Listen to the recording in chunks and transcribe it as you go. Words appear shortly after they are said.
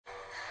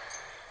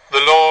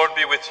Lord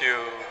be with you.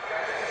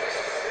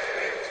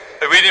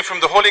 A reading from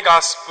the Holy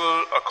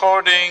Gospel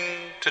according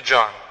to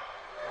John.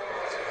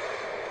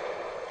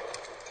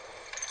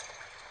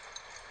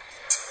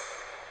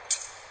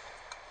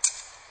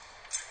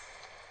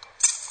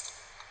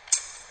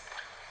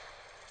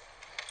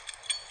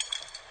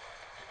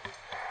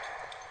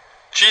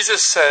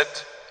 Jesus said,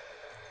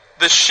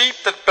 "The sheep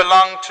that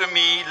belong to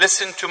me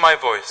listen to my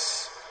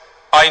voice.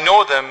 I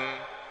know them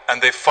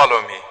and they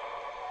follow me.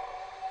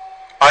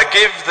 I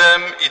give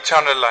them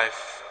eternal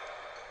life.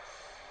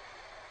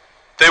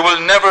 They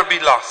will never be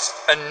lost,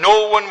 and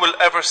no one will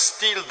ever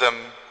steal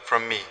them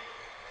from me.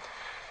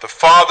 The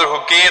Father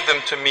who gave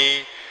them to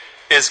me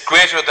is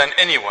greater than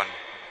anyone,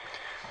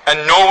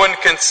 and no one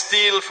can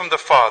steal from the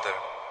Father.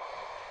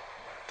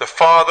 The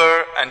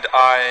Father and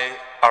I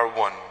are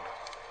one."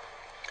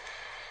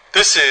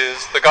 This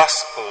is the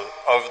Gospel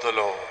of the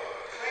Lord.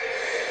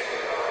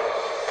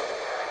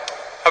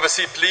 Have a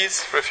seat,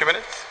 please, for a few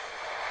minutes.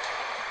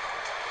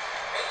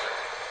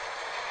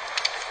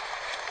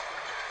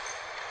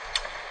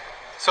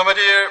 So, my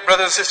dear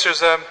brothers and sisters,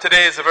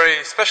 today is a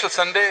very special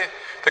Sunday.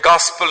 The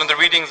Gospel and the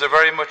readings are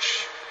very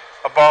much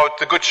about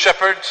the Good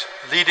Shepherd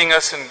leading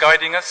us and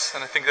guiding us,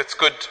 and I think that's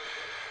good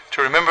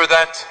to remember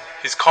that.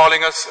 He's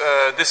calling us.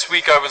 This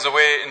week I was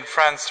away in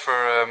France for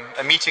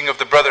a meeting of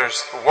the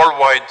brothers,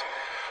 worldwide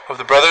of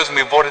the brothers, and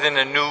we voted in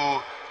a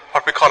new,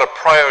 what we call a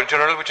prior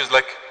general, which is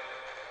like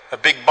a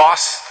big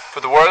boss for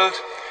the world.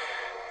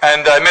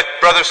 And I met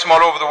brothers from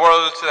all over the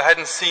world. I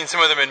hadn't seen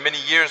some of them in many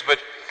years, but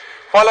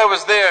while I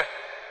was there,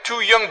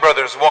 two young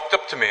brothers walked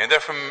up to me, and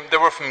they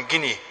were from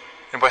Guinea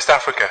in West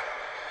Africa.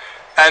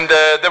 And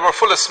they were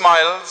full of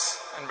smiles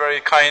and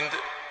very kind,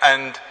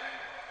 and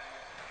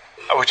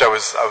which I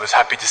was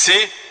happy to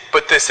see.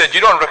 But they said,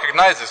 "You don't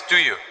recognize us, do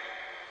you?"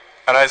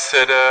 And I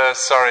said,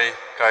 "Sorry,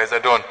 guys, I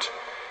don't."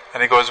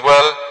 And he goes,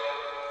 "Well,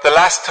 the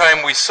last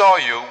time we saw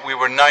you, we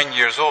were 9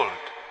 years old."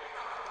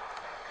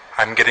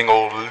 I'm getting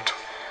old.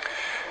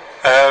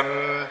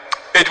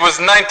 It was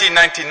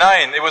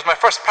 1999. It was my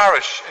first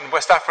parish in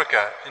West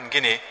Africa, in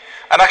Guinea.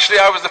 And actually,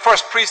 I was the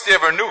first priest they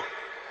ever knew.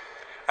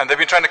 And they've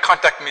been trying to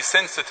contact me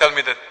since to tell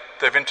me that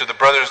they've entered the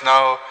brothers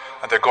now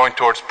and they're going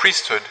towards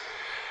priesthood.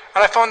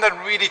 And I found that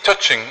really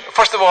touching.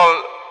 First of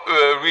all,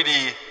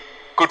 really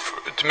good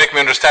to make me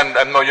understand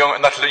I'm not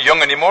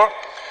young anymore.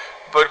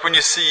 But when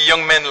you see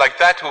young men like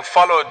that who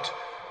followed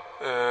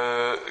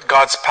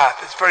God's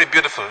path, it's very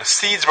beautiful. The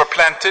seeds were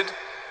planted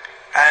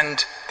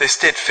and they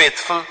stayed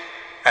faithful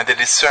and they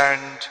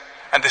discerned.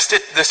 And they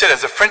stayed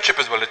as a friendship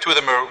as well. The two of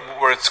them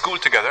were at school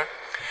together.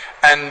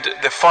 And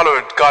they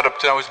followed God up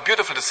to now. It was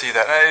beautiful to see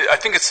that. And I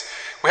think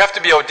we have to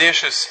be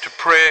audacious to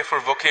pray for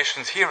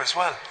vocations here as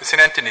well, at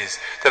St. Anthony's,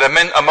 that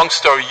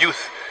amongst our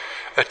youth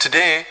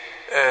today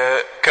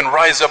can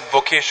rise up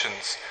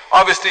vocations.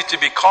 Obviously, to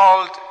be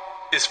called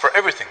is for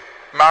everything.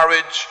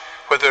 Marriage,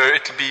 whether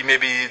it'll be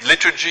maybe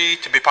liturgy,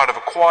 to be part of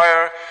a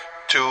choir,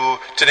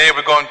 today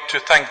we're going to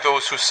thank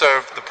those who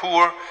serve the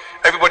poor.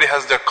 Everybody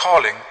has their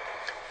calling,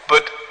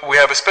 but we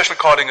have a special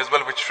calling as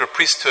well, which is for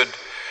priesthood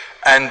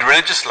and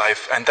religious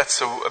life, and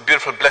that's a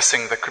beautiful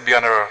blessing that could be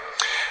on our...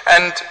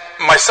 And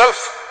myself,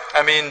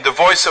 the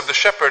voice of the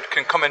shepherd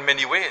can come in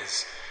many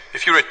ways.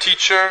 If you're a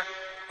teacher,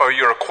 or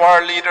you're a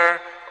choir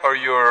leader, or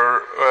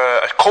you're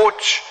a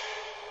coach,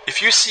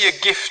 if you see a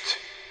gift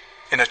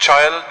in a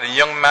child, a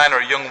young man or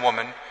a young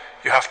woman,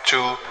 you have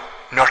to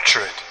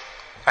nurture it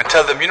and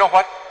tell them, you know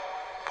what?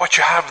 What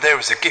you have there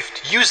is a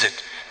gift. Use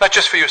it, not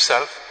just for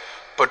yourself,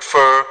 but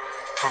for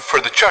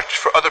the church,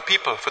 for other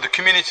people, for the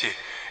community.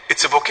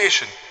 It's a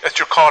vocation. That's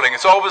your calling.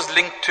 It's always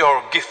linked to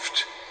our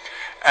gift.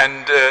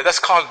 And that's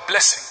called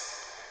blessing.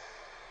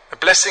 A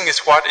blessing is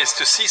what? Is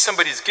to see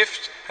somebody's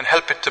gift and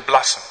help it to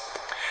blossom.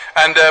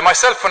 And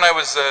myself, when I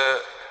was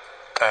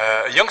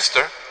a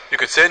youngster, you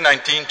could say,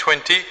 19,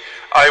 20,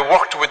 I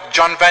worked with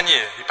John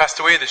Vanier. He passed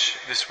away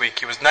this week.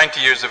 He was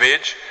 90 years of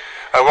age.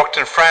 I worked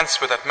in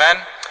France with that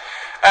man.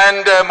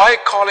 And my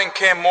calling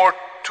came more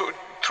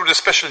through the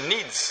special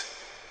needs.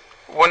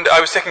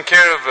 I was taking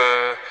care of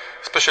a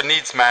special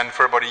needs man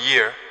for about a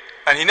year.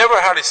 And he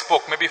never hardly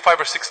spoke. Maybe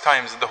 5 or 6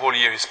 times in the whole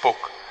year he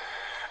spoke.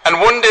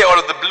 And one day out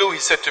of the blue he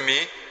said to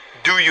me,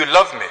 "Do you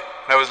love me?"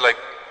 And I was like,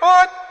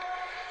 "What?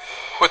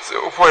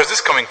 Where is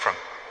this coming from?"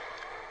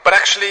 But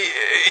actually,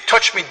 it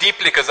touched me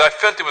deeply because I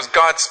felt it was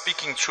God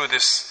speaking through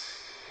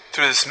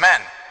this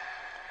man.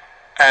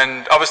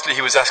 And obviously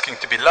he was asking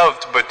to be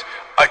loved, but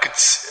I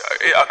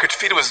could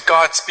feel it was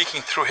God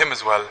speaking through him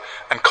as well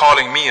and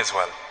calling me as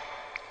well.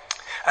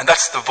 And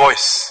that's the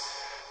voice.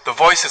 The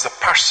voice is a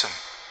person.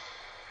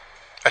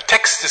 A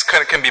text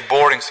can be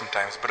boring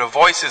sometimes, but a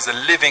voice is a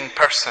living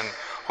person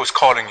who's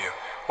calling you.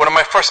 One of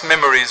my first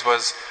memories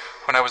was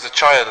when I was a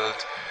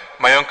child.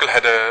 My uncle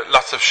had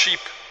lots of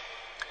sheep.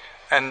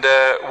 And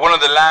one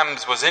of the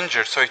lambs was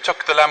injured, so he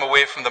took the lamb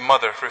away from the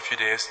mother for a few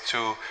days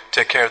to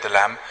take care of the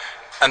lamb.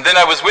 And then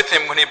I was with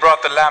him when he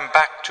brought the lamb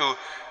back to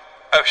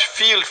a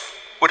field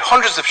with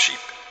hundreds of sheep.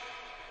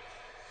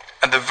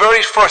 And the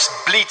very first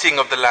bleating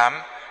of the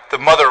lamb, the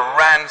mother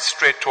ran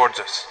straight towards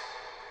us.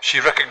 She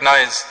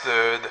recognized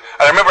and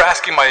I remember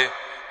asking my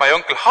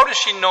uncle, how does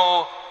she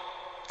know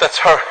that's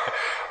her?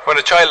 When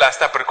a child asks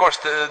that. But of course,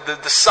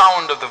 the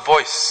sound of the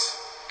voice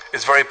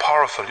is very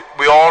powerful.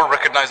 We all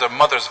recognize our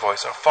mother's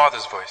voice, our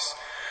father's voice.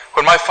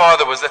 When my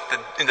father was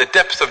in the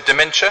depths of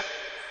dementia,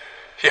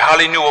 he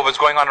hardly knew what was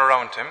going on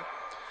around him.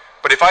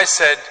 But if I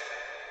said,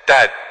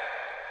 Dad,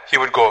 he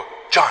would go,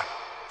 John.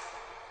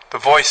 The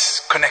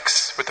voice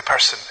connects with the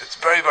person. It's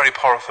very, very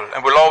powerful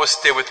and will always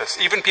stay with us.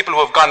 Even people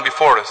who have gone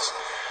before us,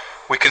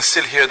 we can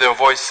still hear their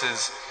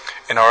voices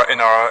in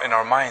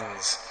our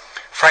minds.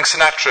 Frank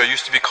Sinatra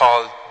used to be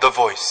called the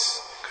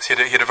voice because he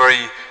had a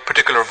very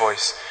particular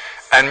voice.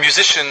 And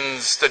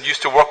musicians that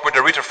used to work with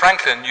Aretha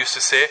Franklin used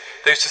to say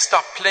they used to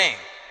stop playing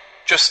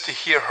just to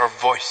hear her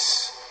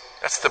voice.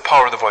 That's the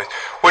power of the voice.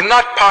 We're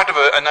not part of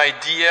an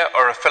idea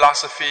or a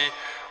philosophy,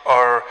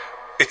 or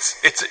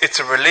it's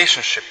a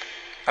relationship.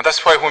 And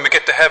that's why when we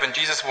get to heaven,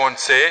 Jesus won't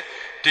say,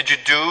 did you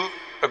do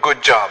a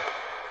good job?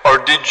 Or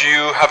did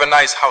you have a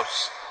nice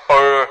house?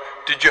 Or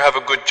did you have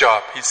a good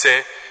job? He'd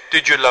say,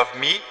 did you love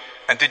me?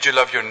 And did you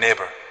love your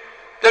neighbor?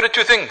 They're the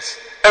two things.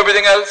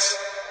 Everything else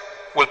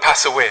will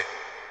pass away.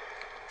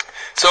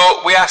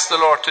 So we ask the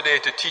Lord today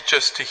to teach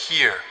us to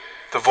hear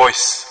the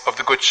voice of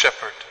the Good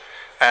Shepherd.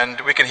 And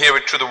we can hear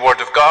it through the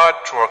Word of God,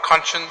 through our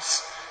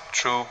conscience,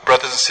 through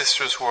brothers and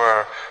sisters who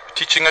are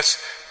teaching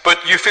us.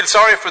 But you feel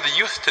sorry for the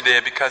youth today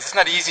because it's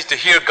not easy to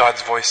hear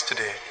God's voice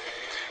today.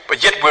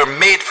 But yet we're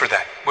made for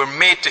that. We're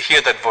made to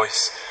hear that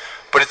voice.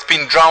 But it's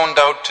been drowned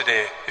out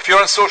today. If you're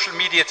on social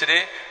media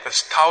today,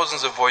 there's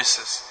thousands of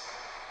voices.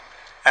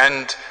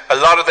 And a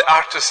lot of the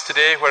artists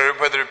today,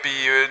 whether it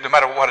be, no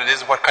matter what it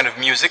is, what kind of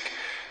music,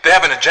 they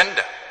have an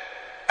agenda.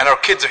 And our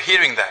kids are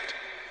hearing that.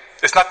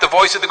 It's not the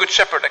voice of the Good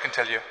Shepherd, I can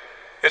tell you.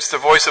 It's the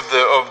voice of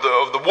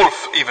the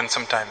wolf even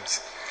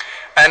sometimes.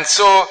 And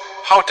so,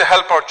 how to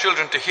help our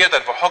children to hear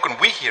that? How can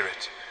we hear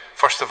it,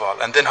 first of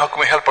all? And then how can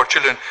we help our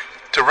children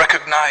to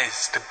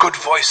recognize the good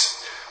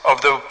voice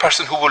of the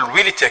person who will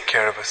really take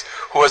care of us,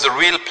 who has a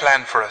real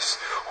plan for us,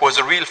 who has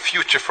a real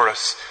future for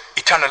us,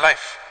 eternal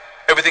life.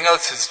 Everything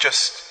else is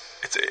just,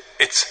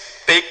 it's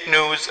fake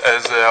news,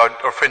 as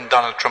our friend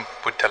Donald Trump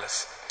would tell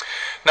us.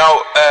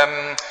 Now,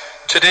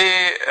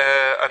 today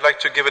I'd like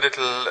to give a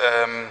little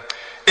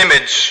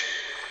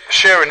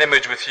share an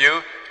image with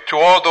you to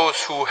all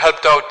those who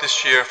helped out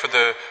this year for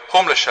the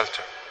homeless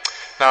shelter.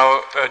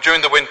 Now,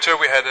 during the winter,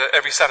 we had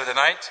every Saturday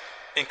night,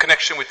 in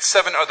connection with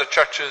 7 other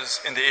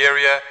churches in the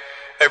area.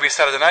 Every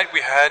Saturday night,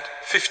 we had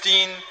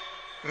 15,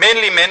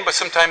 mainly men, but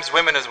sometimes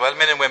women as well,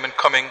 men and women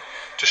coming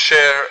to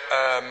share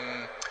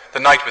the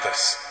night with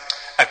us.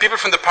 And people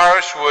from the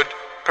parish would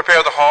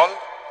prepare the hall,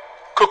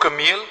 cook a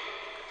meal,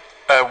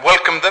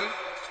 welcome them,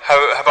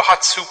 have a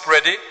hot soup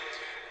ready,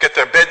 get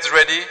their beds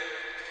ready,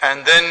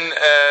 and then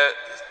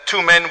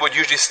 2 men would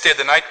usually stay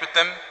the night with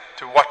them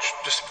to watch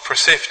just for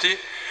safety.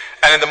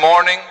 And in the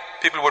morning,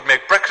 people would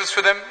make breakfast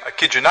for them. I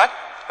kid you not,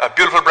 a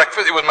beautiful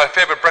breakfast. It was my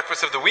favorite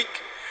breakfast of the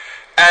week.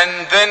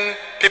 And then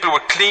people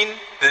would clean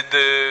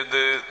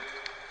the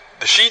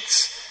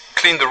sheets,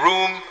 clean the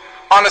room.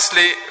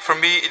 Honestly, for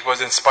me, it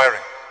was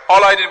inspiring.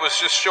 All I did was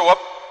just show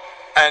up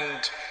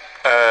and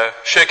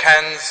shake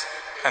hands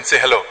and say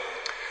hello.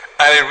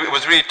 And it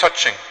was really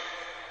touching.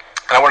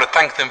 And I want to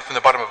thank them from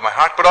the bottom of my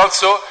heart, but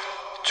also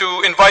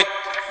to invite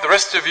the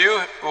rest of you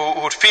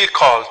who would feel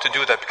called to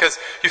do that, because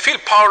you feel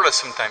powerless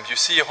sometimes. You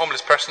see a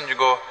homeless person, you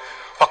go,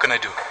 what can I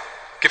do?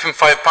 Give him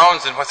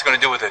 £5 and what's he going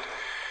to do with it?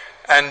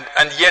 And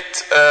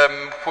yet,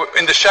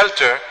 in the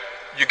shelter,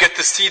 you get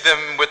to see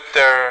them with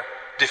their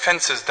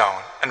defenses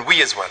down, and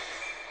we as well.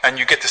 And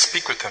you get to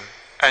speak with them,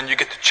 and you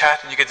get to chat,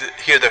 and you get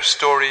to hear their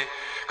story,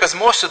 because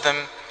most of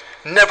them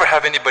never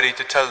have anybody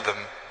to tell them,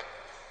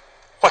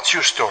 what's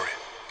your story?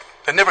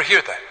 They never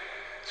hear that.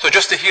 So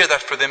just to hear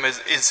that for them is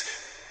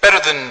better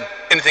than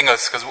anything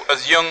else. Because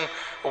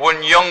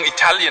one young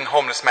Italian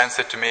homeless man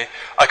said to me,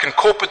 I can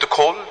cope with the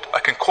cold, I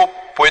can cope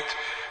with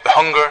the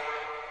hunger,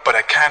 but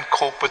I can't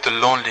cope with the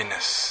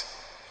loneliness.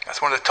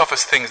 That's one of the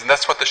toughest things, and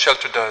that's what the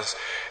shelter does.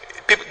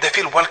 People, they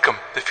feel welcome,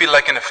 they feel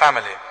like in a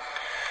family.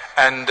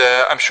 And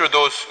I'm sure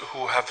those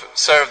who have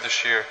served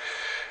this year.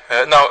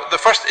 Now, the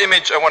first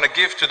image I want to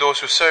give to those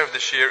who served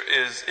this year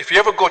is, if you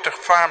ever go to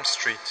Farm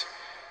Street,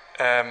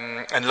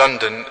 in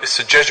London, it's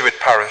a Jesuit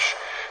parish.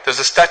 There's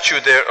a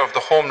statue there of the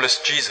homeless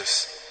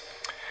Jesus.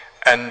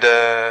 And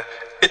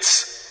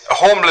it's a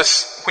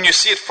homeless, when you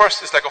see it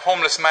first, it's like a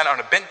homeless man on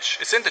a bench.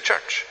 It's in the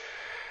church.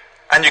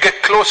 And you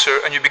get closer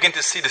and you begin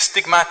to see the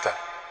stigmata.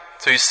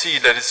 So you see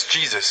that it's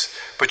Jesus,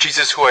 but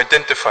Jesus who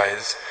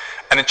identifies.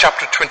 And in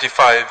chapter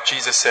 25,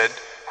 Jesus said,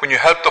 when you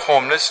help the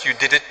homeless, you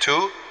did it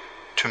to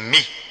me.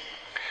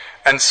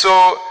 And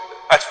so,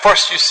 at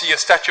first you see a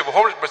statue of a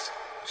homeless, but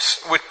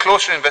with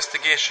closer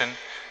investigation,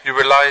 you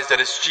realize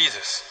that it's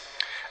Jesus.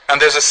 And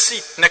there's a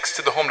seat next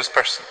to the homeless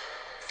person.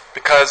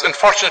 Because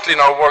unfortunately in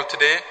our world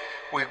today,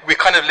 we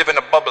kind of live in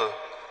a bubble.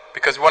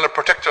 Because we want to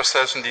protect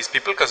ourselves from these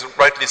people, because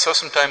rightly so,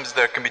 sometimes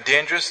they can be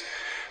dangerous.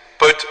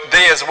 But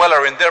they as well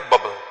are in their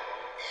bubble.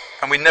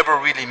 And we never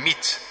really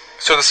meet.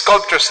 So the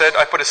sculptor said,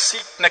 I put a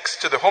seat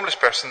next to the homeless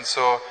person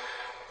so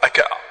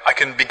I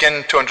can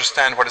begin to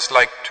understand what it's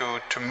like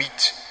to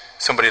meet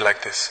somebody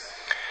like this.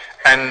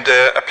 And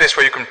a place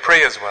where you can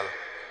pray as well.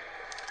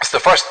 It's the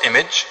first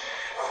image.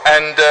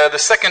 And the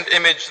second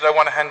image that I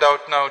want to hand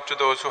out now to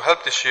those who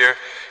helped this year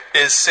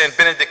is Saint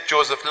Benedict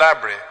Joseph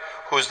Labre,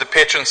 who is the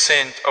patron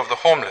saint of the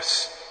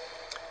homeless.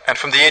 And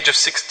from the age of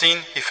 16,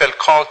 he felt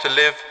called to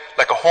live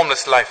like a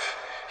homeless life.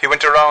 He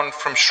went around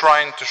from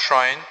shrine to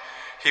shrine.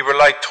 He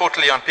relied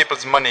totally on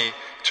people's money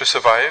to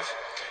survive,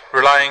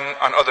 relying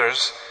on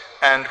others.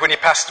 And when he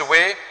passed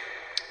away,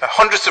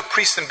 hundreds of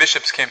priests and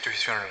bishops came to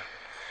his funeral.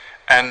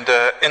 And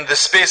in the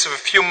space of a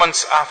few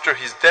months after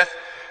his death,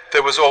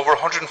 there was over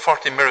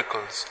 140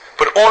 miracles,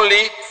 but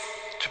only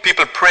to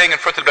people praying in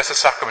front of the Blessed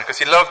Sacrament, because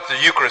he loved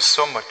the Eucharist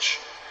so much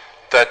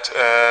that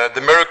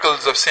the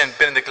miracles of Saint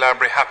Benedict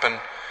Labre happen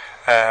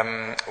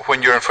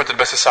when you're in front of the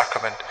Blessed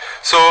Sacrament.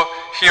 So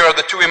here are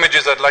the two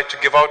images I'd like to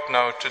give out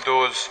now to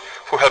those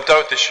who helped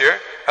out this year.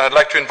 And I'd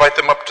like to invite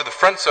them up to the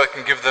front so I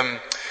can give them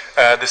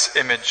this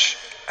image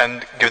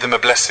and give them a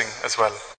blessing as well.